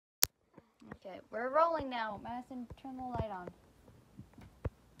Okay, we're rolling now. Madison, turn the light on.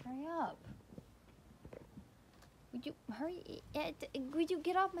 Hurry up. Would you hurry? Would you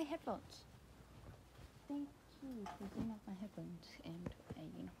get off my headphones? Thank you for getting off my headphones and a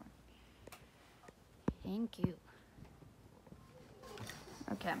uniform. Thank you.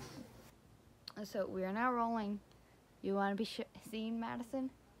 Okay. So we are now rolling. You want to be seen, Madison?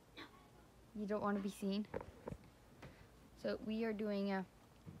 No. You don't want to be seen? So we are doing a...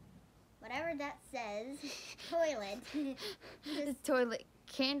 Whatever that says. Toilet. The toilet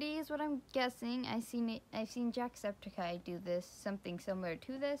candy is what I'm guessing. I've seen Jacksepticeye do this, something similar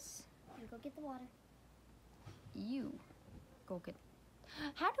to this. You go get the water. You go get...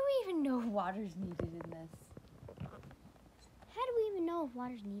 How do we even know water's needed in this? How do we even know if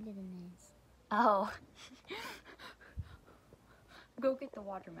water's needed in this? Oh. Go get the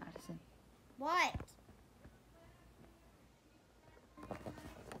water, Madison. What?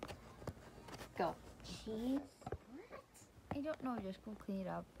 Go. Cheese? What? I don't know. Just go clean it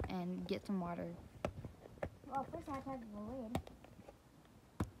up and get some water. Well, first I have to have the lid.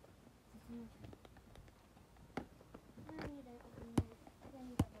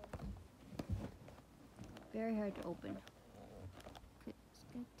 Very hard to open. It's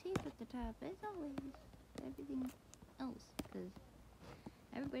got tape at the top, as always. Everything else, because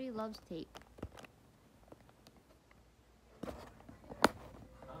everybody loves tape.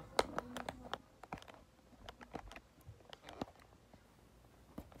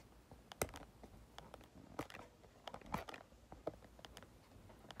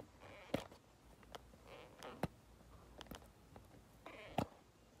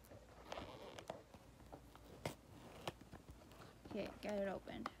 Okay, got it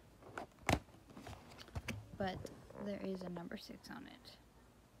opened. But there is a number 6 on it.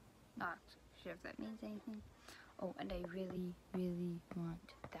 Not sure if that means anything. Oh, and I really, really want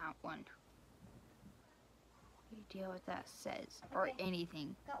that one. Any idea what that says? Or Okay.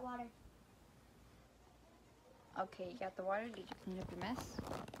 anything. Got water. Okay, you got the water? Did you clean up your mess?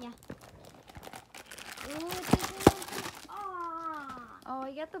 Yeah. Ooh, it's Oh,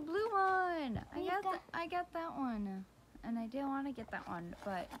 I got the blue one! You I got that one. And I didn't want to get that one,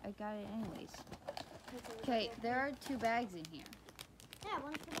 but I got it anyways. Okay, there are 2 bags in here. Yeah,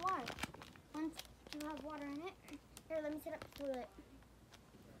 one's for the water. One's to have water in it. Here, let me set up the toilet.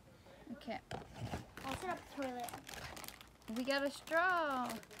 Okay, I'll set up the toilet. we got a straw.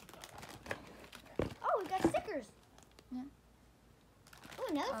 Oh, we got stickers. Yeah. Oh,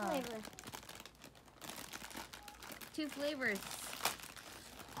 another flavor. 2 flavors.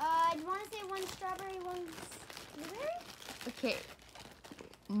 Do you want to say one strawberry, one blueberry? Okay,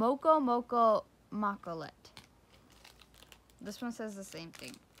 Moco Macolet. This one says the same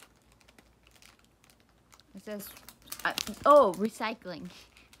thing. It says, oh, recycling.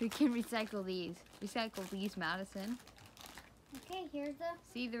 We can recycle these. Recycle these, Madison. Okay, here's the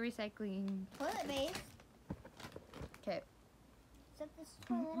See the recycling. toilet base. Okay, Set this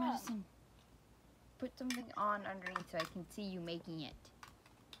toilet up. Madison, put something on underneath so I can see you making it.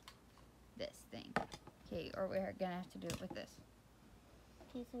 This thing. Okay, or we're gonna have to do it with this.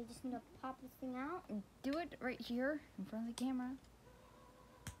 Okay, so we just need to pop this thing out. Do it right here in front of the camera.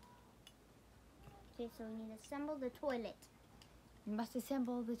 Okay, so we need to assemble the toilet. You must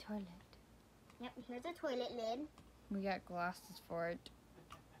assemble the toilet. Yep, here's a toilet lid. We got glasses for it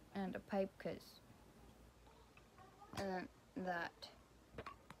and a pipe, and that.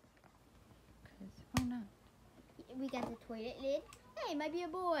 Cause why not? We got the toilet lid. Hey, might be a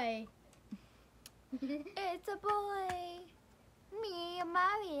boy. It's a boy. Me,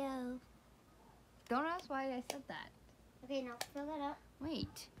 Mario. Don't ask why I said that. Okay, now fill that up.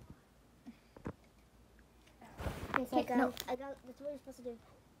 Wait. Okay, so Okay, no. I got, that's what we're supposed to do.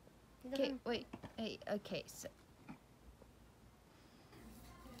 Okay, wait. Hey, okay, so.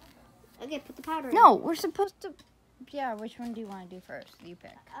 Okay, put the powder in. No, we're supposed to. Yeah, which one do you want to do first? You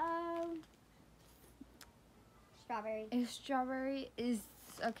pick. Strawberry. If strawberry is.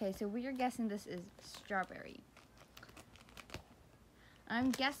 Okay, so we're guessing this is strawberry. I'm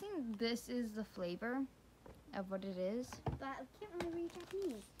guessing this is the flavor of what it is. But I can't really read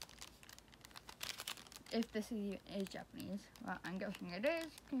Japanese. If this is Japanese. Well, I'm guessing it is,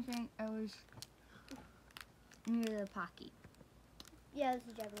 considering I was near the Pocky. Yeah, this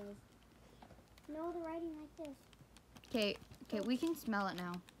is Japanese. No, the writing like this. Okay, we can smell it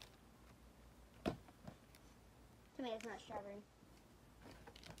now. To me, it's not strawberry.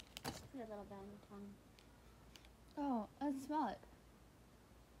 Put a little bit on the tongue. Oh, let's smell it.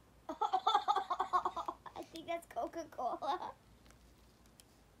 I think that's Coca-Cola.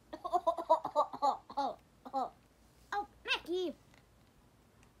 Oh, Mackie.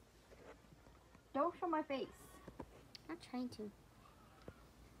 Don't show my face. I'm not trying to.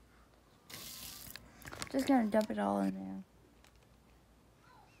 Just gonna dump it all in there.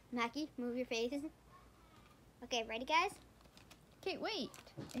 Mackie, move your face. Okay, ready, guys? Okay, wait.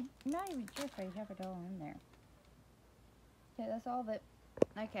 I'm not even sure if I have it all in there. Okay, that's all of it.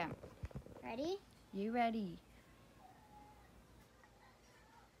 Okay, Ready? you ready?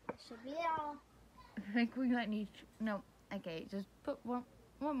 That should be it all. I think we might need. No. Okay, just put one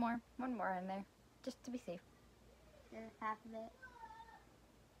more in there, just to be safe. There's half of it.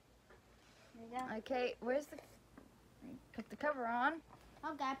 There you go. Okay, where's the? Put the cover on.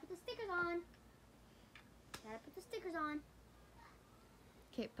 Oh, gotta put the stickers on. Gotta put the stickers on.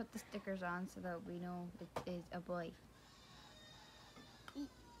 Okay, put the stickers on so that we know it is a boy.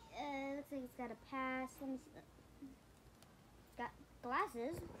 Looks like it's got a pass. Let me see. It's got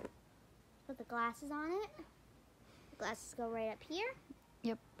glasses. Put the glasses on it. The glasses go right up here.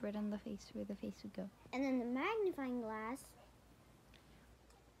 Yep, right on the face, where the face would go. And then the magnifying glass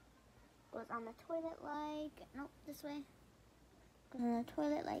goes on the toilet like, nope, this way. Goes on the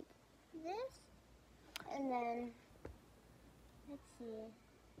toilet like this. And then, let's see,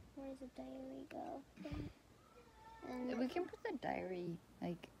 where does the diary go? And We can put the diary,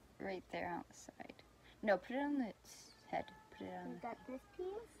 like, right there on the side. No, put it on its head. Put it on we got this piece.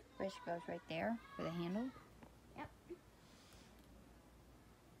 which goes right there for the handle. Yep.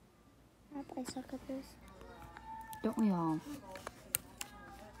 I suck at this. Don't we all?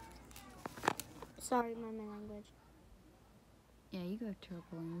 Sorry, my language. Yeah, you have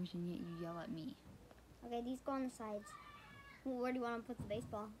terrible language and yet you yell at me. Okay, these go on the sides. Where do you want to put the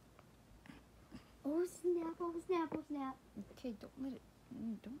baseball? Oh snap, oh snap, oh snap. Okay, don't let it.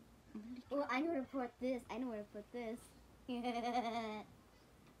 Don't let it. Oh, I know where to put this. I know where to put this.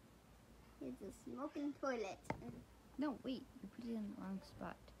 It's a smoking toilet. No, wait. You put it in the wrong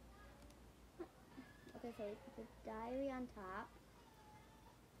spot. Okay, so we put the diary on top.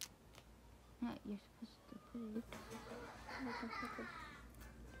 Yeah, you're supposed to put it.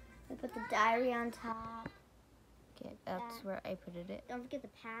 We put the diary on top. Okay, that's where I put it. Don't forget the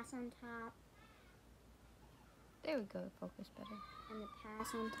pass on top. There we go. Focus better. And the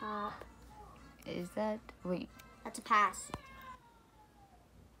pass on top. Is that? Wait. That's a pass.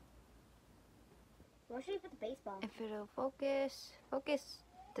 Where should we put the baseball? If it'll focus. Focus.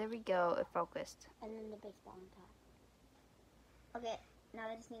 There we go. It focused. And then the baseball on top. Okay, now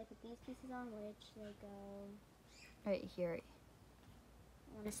I just need to put these pieces on. Where should they go? Right here. I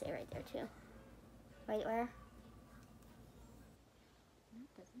want to say right there too. Right where? No,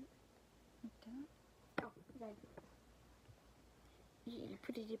 it doesn't. It don't. Oh, good. You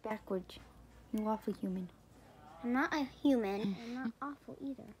put it backwards. You awful human. I'm not a human. I'm not awful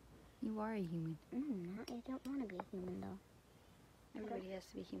either. You are a human. I don't want to be a human though. Everybody has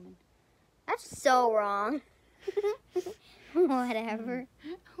to be human. That's so wrong. Whatever.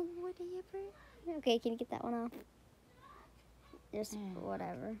 Whatever. Okay, can you get that one off? Just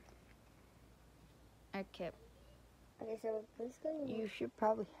whatever. Okay. Okay, so let's go. You should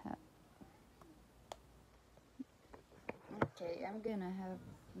probably have. Okay, I'm gonna have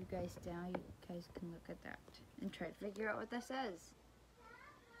you guys down. You guys can look at that and try to figure out what that says.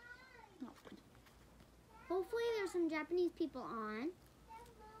 Hopefully there's some Japanese people on.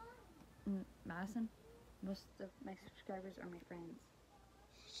 Madison, most of my subscribers are my friends.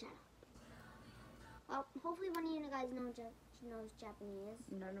 Shut up. Well, hopefully one of you guys knows Japanese.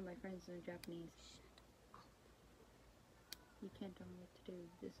 None of my friends know Japanese. You can't tell me what to do.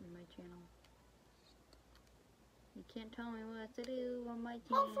 This is my channel. You can't tell me what to do on my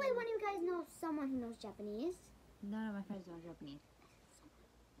channel. Hopefully one of you guys knows someone who knows Japanese. None of my friends know Japanese.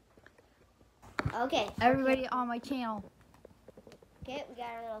 Okay. Everybody on my channel. Okay, we got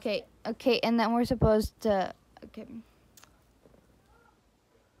our little. Okay, okay, and then we're supposed to. Okay.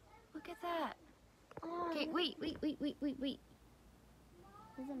 Look at that. Oh, Okay, wait.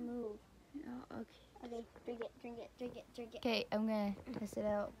 doesn't move. Oh, okay. Okay, drink it. Okay, I'm gonna test it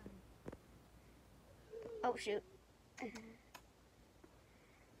out. Oh shoot.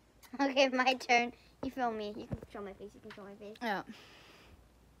 Okay, my turn. You film me. You can show my face. Yeah.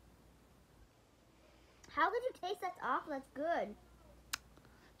 How could you taste that's off? That's good.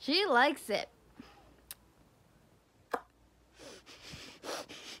 She likes it.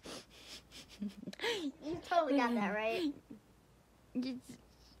 You totally got that right.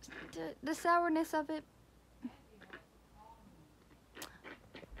 The sourness of it.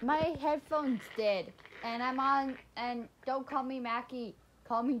 My headphones did. And I'm on, and don't call me Mackie.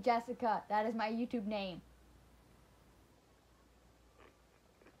 Call me Jessica. That is my YouTube name.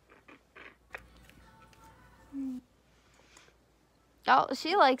 Oh,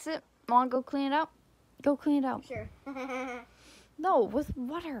 she likes it. Want to go clean it out? Go clean it out. Sure. No, with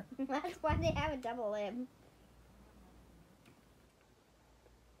water. That's why they have a double lid.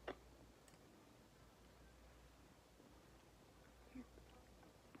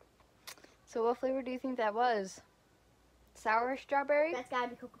 So what flavor do you think that was? Sour strawberry? That's gotta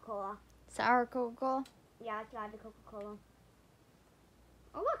be Coca-Cola. Sour Coca-Cola? Yeah, it's gotta be Coca-Cola.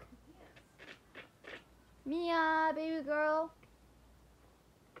 Oh, look. Mia, baby girl.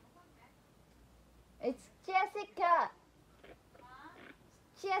 It's Jessica.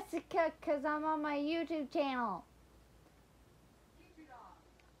 It's Jessica, because I'm on my YouTube channel.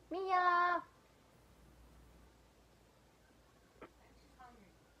 Mia.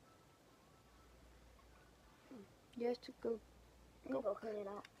 You have to go. Go clean it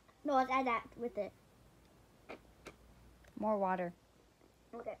out. No, let's add that with it. More water.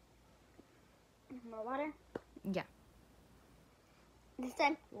 Okay. More water? Yeah. This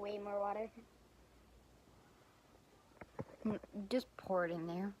time, way more water. Just pour it in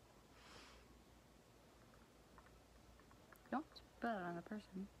there. Don't spill it on the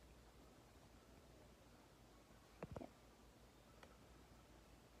person.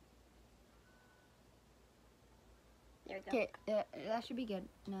 There we go. Okay, that should be good.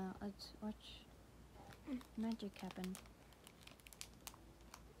 Now let's watch magic happen.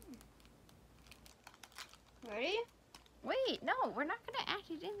 Ready? Wait, no, we're not gonna add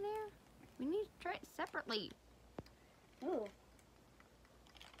it in there. We need to try it separately. Ooh.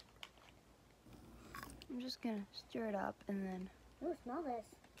 I'm just gonna stir it up and then. Ooh, smell this.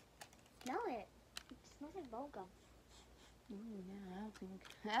 Smell it. It smells like bubblegum. Yeah, I don't think.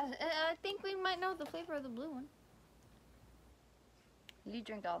 I think we might know the flavor of the blue one. You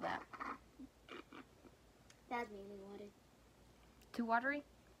drink all that. That's mainly water. Too watery?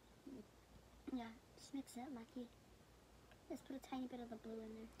 Yeah, just mix it, Lucky. Just put a tiny bit of the blue in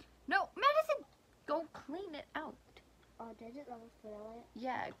there. No, Madison! Go clean it out. Oh, did it? Let me spoil it.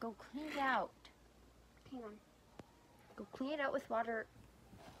 Yeah, go clean it out. Hang on. Go clean it out with water.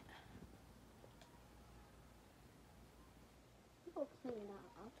 Go clean it out.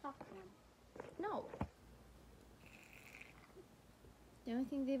 I'll talk to them. No. The only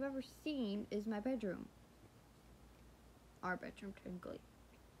thing they've ever seen is my bedroom. Our bedroom, technically.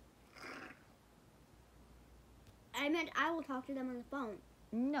 I meant I will talk to them on the phone.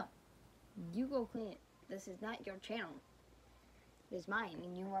 No. You go clean it. This is not your channel. It is mine,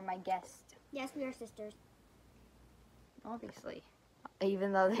 and you are my guest. Yes, we are sisters. Obviously.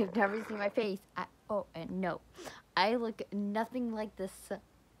 Even though they've never seen my face. And no. I look nothing like this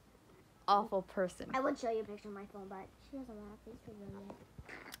awful person. I would show you a picture of my phone, but she doesn't want a face reveal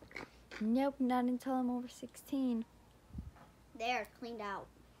yet. Nope, not until I'm over 16. There, cleaned out.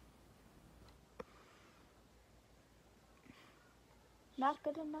 Not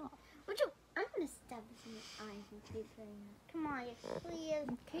good enough. Would you? I'm gonna stab this in your eyes and keep putting it. Come on,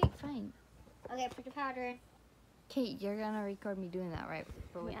 please. Okay, fine. Okay, put the powder in. Kate, you're gonna record me doing that, right?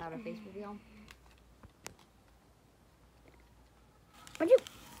 But without Yeah. a face reveal? Would you?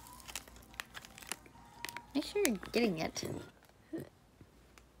 Make sure you're getting it.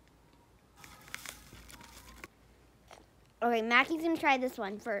 Okay, Mackie's gonna try this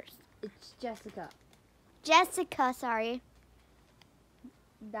one first. It's Jessica. Jessica, sorry.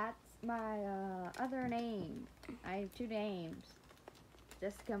 That's my other name. I have two names.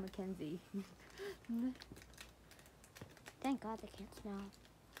 Jessica McKenzie. Thank God they can't smell.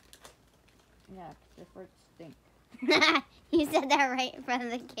 Yeah, the first stink. You said that right in front of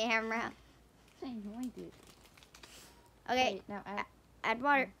the camera. I know I did. Okay, Wait, now add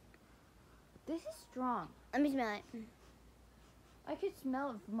water. this is strong. Let me smell it. I could smell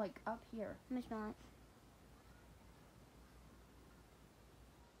it from like up here. Let me smell it.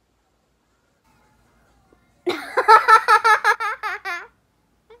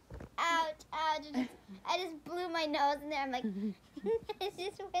 Ouch, ouch. I just blew my nose in there. I'm like, it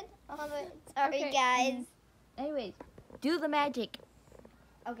just went all the... Sorry, Okay. guys. Anyways, do the magic.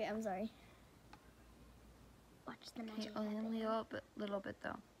 Okay, I'm sorry. Watch the Okay, magic only happen. a little bit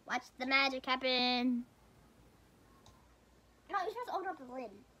though. Watch the magic happen. No, you're supposed to open up the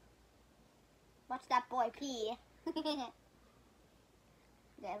lid. Watch that boy pee. Okay,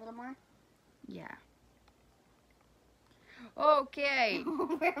 a little more. Yeah. Okay.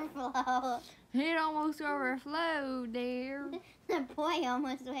 Overflow. It almost overflowed there. The boy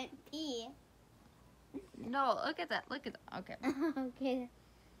almost went pee. No, look at that. Look at that. Okay. Okay.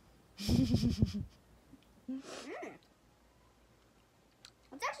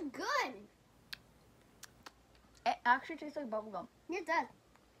 It's actually good. It actually tastes like bubblegum. It does.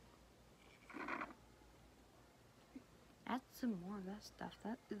 That's some more of that stuff.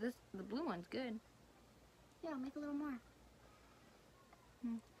 The blue one's good. Yeah, I'll make a little more.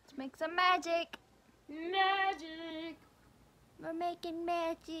 Let's make some magic. Magic! We're making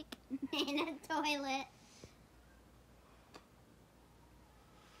magic. In a toilet.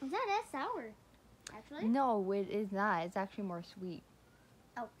 Is that sour? Actually? No, it is not. It's actually more sweet.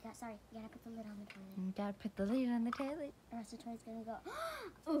 Oh, yeah, sorry. You gotta put the lid on the toilet. You gotta put the lid on the toilet. Or else the toilet's gonna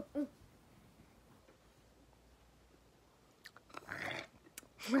go. Ooh, ooh.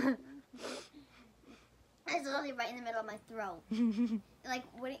 It's literally right in the middle of my throat. Like,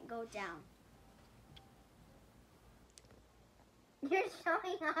 wouldn't go down. You're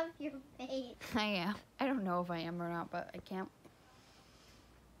showing off your face. I am. I don't know if I am or not, but I can't.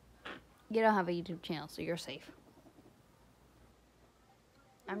 You don't have a YouTube channel, so you're safe.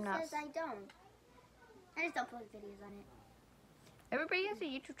 I'm Who not. says I don't? I just don't post videos on it. Everybody has a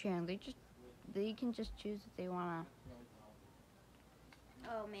YouTube channel. They can just choose if they wanna.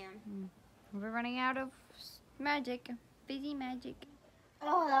 Oh, man. We're running out of magic. Busy magic.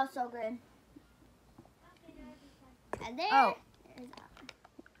 Oh, that was so good. And there Oh. is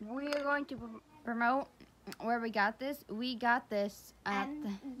We are going to promote where we got this. We got this at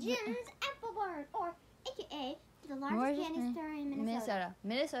Jim's Apple Barn, or AKA the Where's largest this candy thing? store in Minnesota.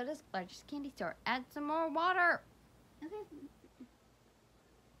 Minnesota's largest candy store. Add some more water. Okay.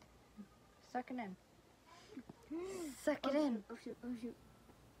 Suck it in. Suck it in. Oh shoot, oh shoot.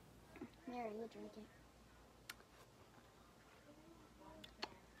 Mary, you drink it.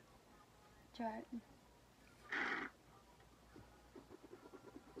 Try it.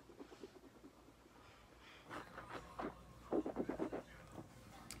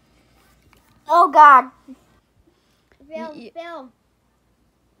 Oh God. Bill, Y- Bill.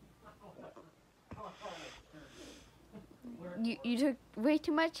 You took way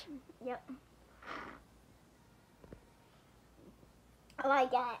too much? Yep. I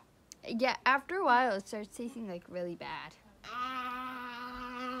like that. Yeah, after a while it starts tasting like really bad.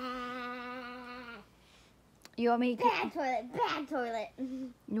 You want me to Bad toilet, bad toilet.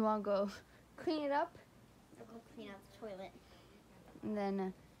 You want to go clean it up? I'll go clean out the toilet. And then,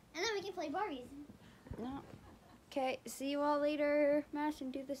 And then we can play Barbies. no. Okay, see you all later. Mash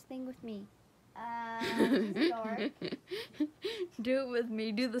and do this thing with me. Store. Do it with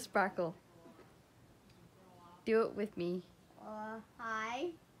me. Do the sparkle. Do it with me. Hi.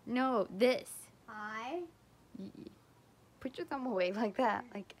 No, this. Hi. Put your thumb away like that.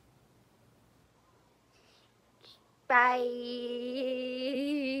 Like. Bye.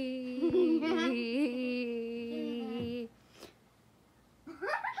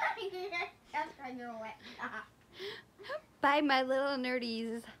 Bye, my little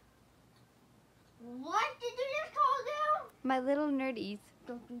nerdies. What did you just call them? My little nerdies.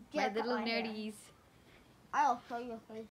 Don't you My dare cut little my hair. nerdies. I'll show you a face.